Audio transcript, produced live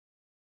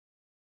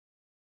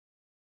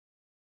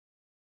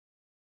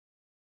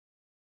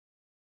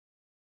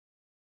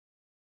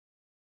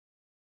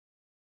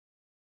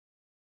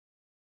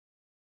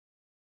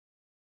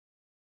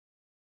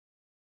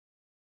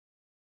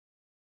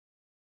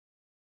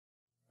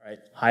All right.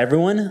 Hi,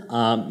 everyone.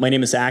 My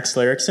name is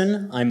Axel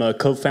Ericsson. I'm a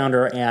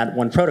co-founder at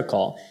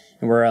 1protocol,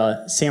 and we're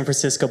a San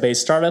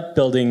Francisco-based startup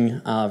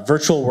building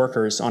virtual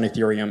workers on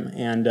Ethereum.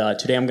 And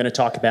today I'm going to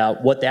talk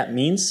about what that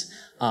means,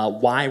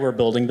 why we're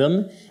building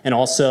them, and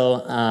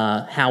also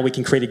how we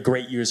can create a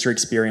great user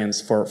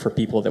experience for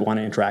people that want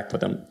to interact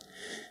with them.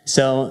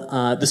 So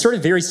the sort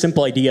of very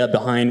simple idea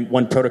behind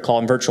 1protocol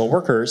and virtual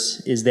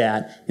workers is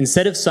that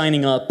instead of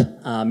signing up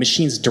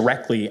machines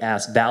directly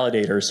as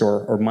validators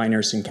or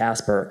miners in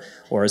Casper,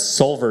 or as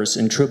solvers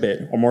in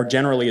Truebit, or more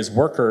generally as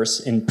workers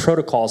in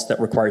protocols that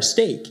require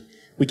stake,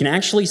 we can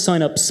actually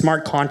sign up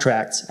smart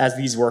contracts as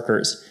these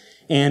workers.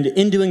 And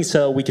in doing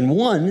so, we can,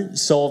 one,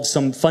 solve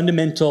some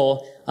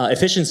fundamental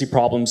efficiency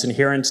problems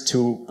inherent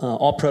to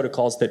all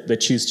protocols that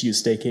choose to use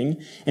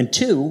staking. And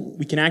two,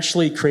 we can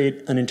actually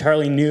create an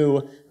entirely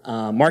new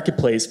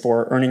marketplace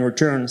for earning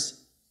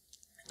returns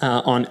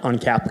on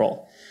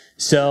capital.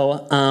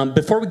 So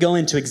before we go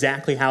into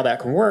exactly how that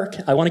can work,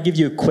 I want to give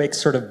you a quick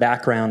sort of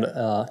background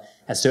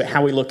as to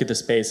how we look at the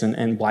space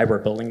and why we're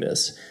building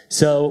this.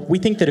 So we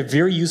think that a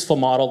very useful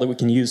model that we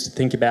can use to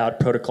think about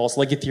protocols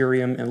like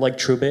Ethereum and like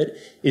Truebit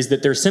is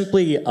that they're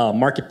simply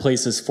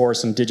marketplaces for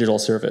some digital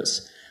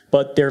service.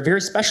 But they're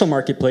very special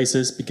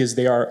marketplaces because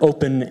they are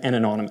open and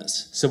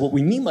anonymous. So what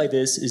we mean by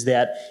this is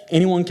that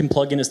anyone can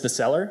plug in as the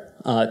seller.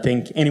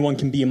 Think anyone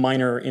can be a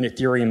miner in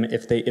Ethereum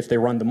if they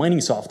run the mining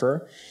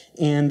software.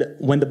 And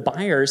when the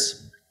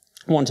buyers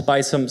want to buy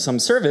some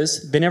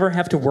service, they never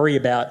have to worry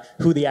about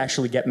who they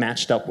actually get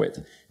matched up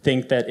with.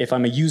 Think that if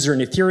I'm a user in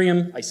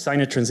Ethereum, I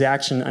sign a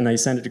transaction and I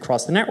send it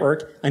across the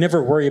network, I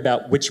never worry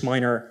about which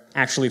miner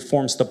actually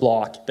forms the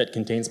block that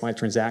contains my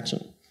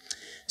transaction.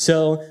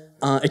 So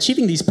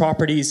achieving these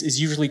properties is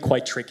usually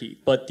quite tricky,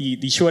 but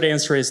the short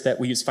answer is that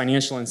we use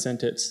financial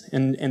incentives.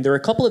 And there are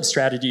a couple of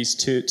strategies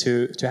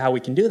to how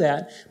we can do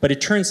that, but it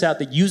turns out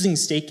that using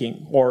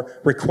staking or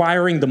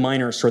requiring the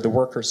miners or the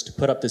workers to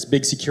put up this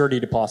big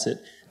security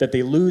deposit that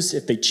they lose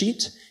if they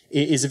cheat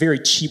is a very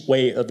cheap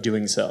way of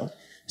doing so.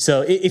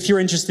 So if you're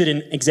interested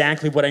in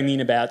exactly what I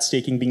mean about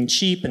staking being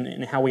cheap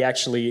and how we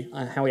actually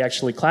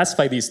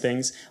classify these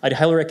things, I'd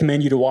highly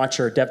recommend you to watch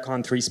our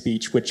DevCon 3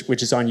 speech,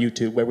 which is on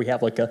YouTube, where we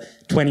have like a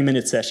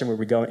 20-minute session where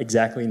we go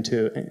exactly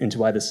into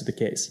why this is the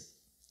case.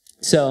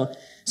 So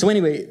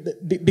anyway,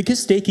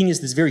 because staking is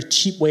this very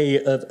cheap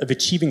way of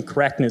achieving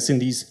correctness in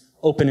these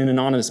open and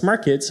anonymous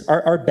markets,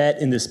 our bet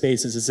in this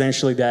space is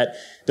essentially that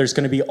there's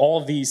going to be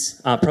all of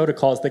these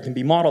protocols that can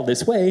be modeled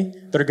this way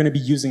that are going to be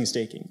using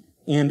staking.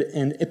 And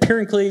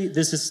empirically,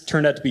 this has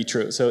turned out to be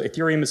true. So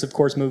Ethereum is, of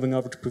course, moving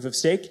over to proof of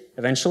stake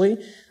eventually.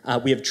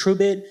 We have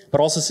Truebit, but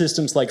also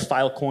systems like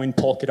Filecoin,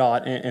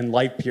 Polkadot, and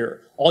Livepure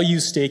all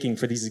use staking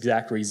for these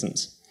exact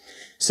reasons.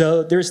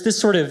 So there's this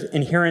sort of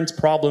inherent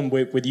problem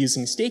with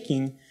using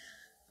staking,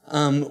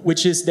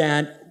 which is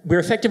that we're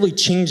effectively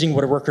changing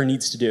what a worker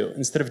needs to do.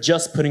 Instead of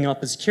just putting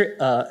up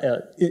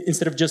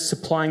instead of just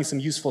supplying some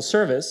useful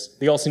service,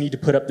 they also need to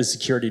put up the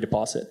security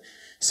deposit.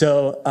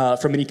 So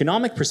from an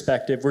economic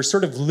perspective, we're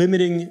sort of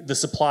limiting the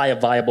supply of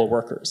viable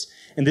workers.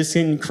 And this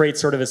can create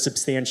sort of a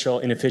substantial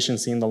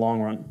inefficiency in the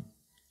long run.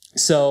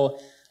 So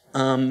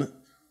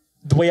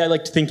the way I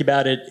like to think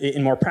about it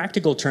in more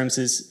practical terms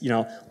is,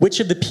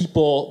 which of the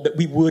people that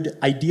we would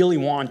ideally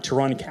want to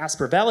run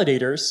Casper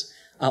validators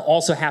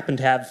also happen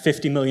to have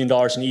 $50 million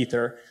in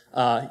Ether,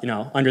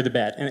 under the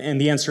bed?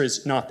 And the answer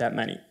is not that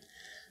many.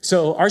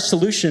 So our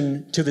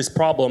solution to this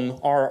problem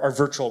are our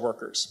virtual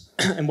workers.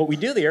 And what we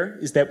do there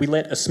is that we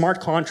let a smart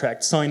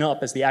contract sign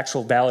up as the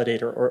actual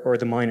validator or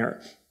the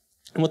miner.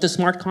 And what the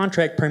smart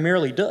contract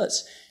primarily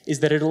does is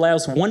that it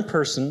allows one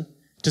person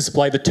to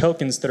supply the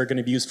tokens that are going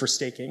to be used for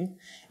staking,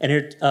 and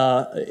it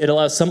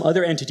allows some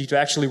other entity to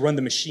actually run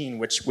the machine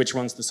which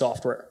runs the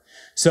software.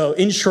 So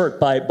in short,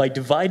 by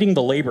dividing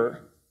the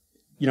labor,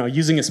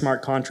 using a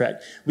smart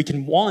contract, we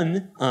can,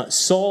 one,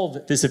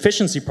 solve this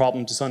efficiency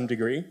problem to some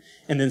degree,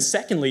 and then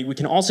secondly, we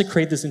can also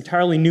create this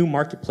entirely new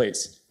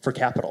marketplace for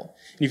capital.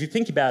 And if you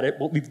think about it,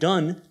 what we've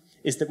done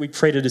is that we've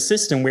created a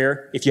system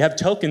where if you have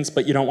tokens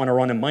but you don't want to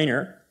run a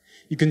miner,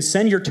 you can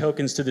send your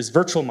tokens to this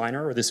virtual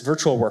miner or this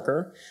virtual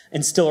worker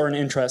and still earn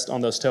interest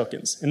on those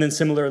tokens. And then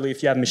similarly,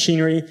 if you have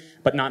machinery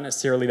but not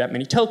necessarily that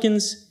many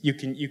tokens, you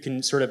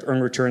can sort of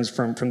earn returns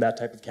from that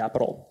type of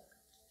capital.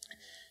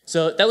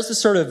 So that was the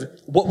sort of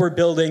what we're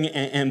building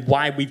and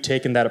why we've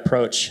taken that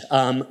approach.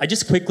 I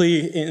just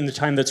quickly, in the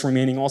time that's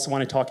remaining, also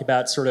want to talk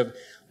about sort of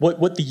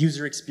what the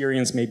user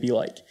experience may be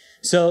like.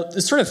 So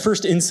the sort of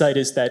first insight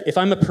is that if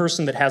I'm a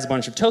person that has a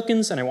bunch of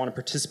tokens and I want to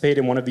participate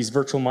in one of these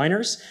virtual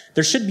miners,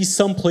 there should be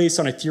some place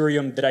on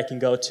Ethereum that I can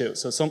go to,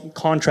 so some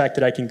contract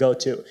that I can go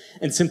to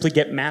and simply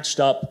get matched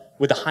up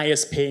with the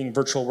highest paying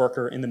virtual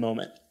worker in the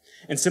moment.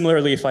 And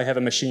similarly, if I have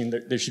a machine,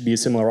 there should be a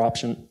similar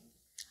option.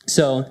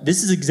 So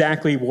this is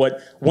exactly what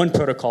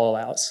 1protocol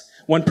allows.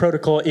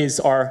 1protocol is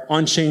our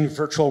on-chain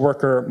virtual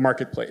worker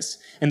marketplace.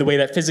 And the way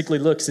that physically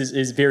looks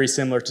is very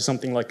similar to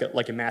something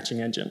like a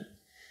matching engine.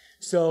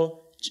 So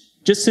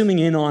Just zooming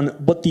in on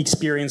what the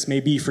experience may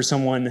be for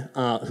someone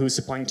who's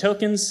supplying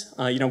tokens.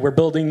 We're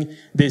building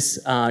this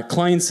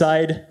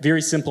client-side,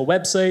 very simple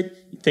website.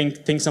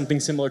 Think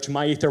something similar to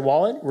my Ether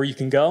wallet, where you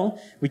can go.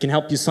 We can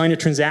help you sign a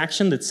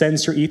transaction that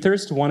sends your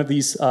Ethers to one of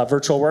these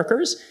virtual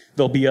workers.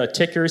 There'll be a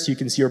ticker so you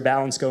can see your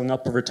balance going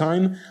up over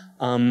time,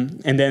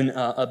 and then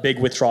a big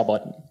withdraw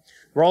button.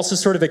 We're also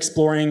sort of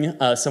exploring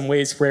some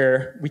ways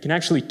where we can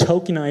actually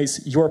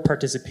tokenize your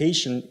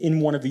participation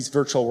in one of these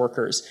virtual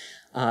workers,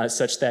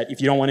 such that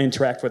if you don't want to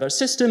interact with our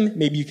system,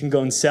 maybe you can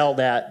go and sell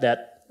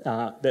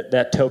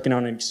that token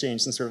on an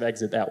exchange and sort of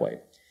exit that way.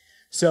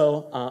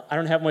 So I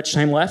don't have much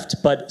time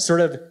left, but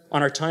sort of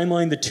on our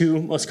timeline, the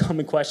two most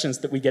common questions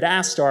that we get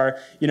asked are,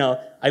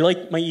 I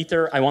like my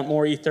Ether, I want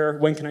more Ether,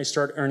 when can I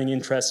start earning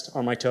interest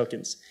on my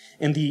tokens?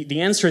 And the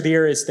answer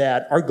there is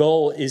that our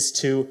goal is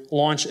to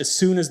launch as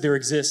soon as there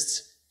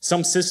exists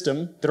some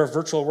system that our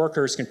virtual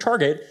workers can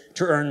target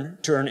to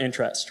earn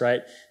interest,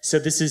 right? So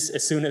this is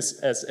as soon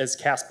as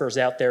Casper's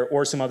out there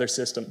or some other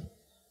system.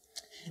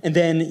 And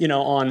then,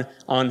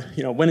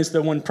 when is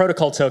the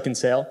 1protocol token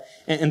sale?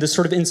 And the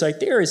sort of insight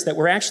there is that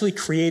we're actually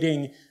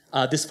creating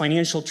this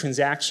financial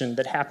transaction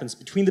that happens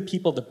between the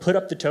people that put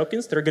up the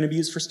tokens that are going to be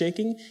used for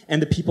staking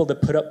and the people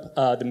that put up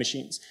the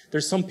machines.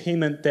 There's some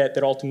payment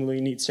that ultimately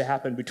needs to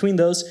happen between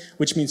those,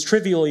 which means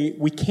trivially,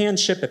 we can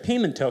ship a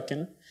payment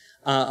token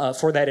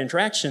for that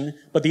interaction,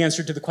 but the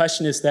answer to the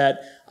question is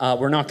that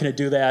we're not going to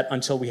do that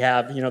until we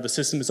have, the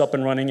system is up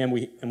and running and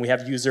we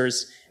have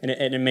users and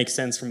it makes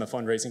sense from a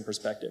fundraising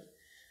perspective.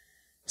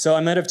 So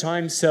I'm out of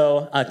time,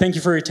 so thank you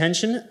for your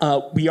attention.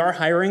 We are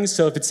hiring,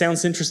 so if it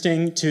sounds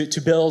interesting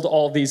to build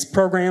all these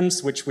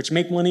programs which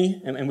make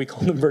money, and we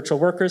call them virtual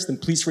workers, then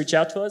please reach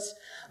out to us.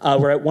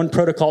 We're at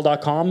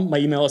 1protocol.com. My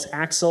email is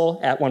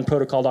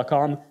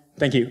axel@1protocol.com.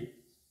 Thank you.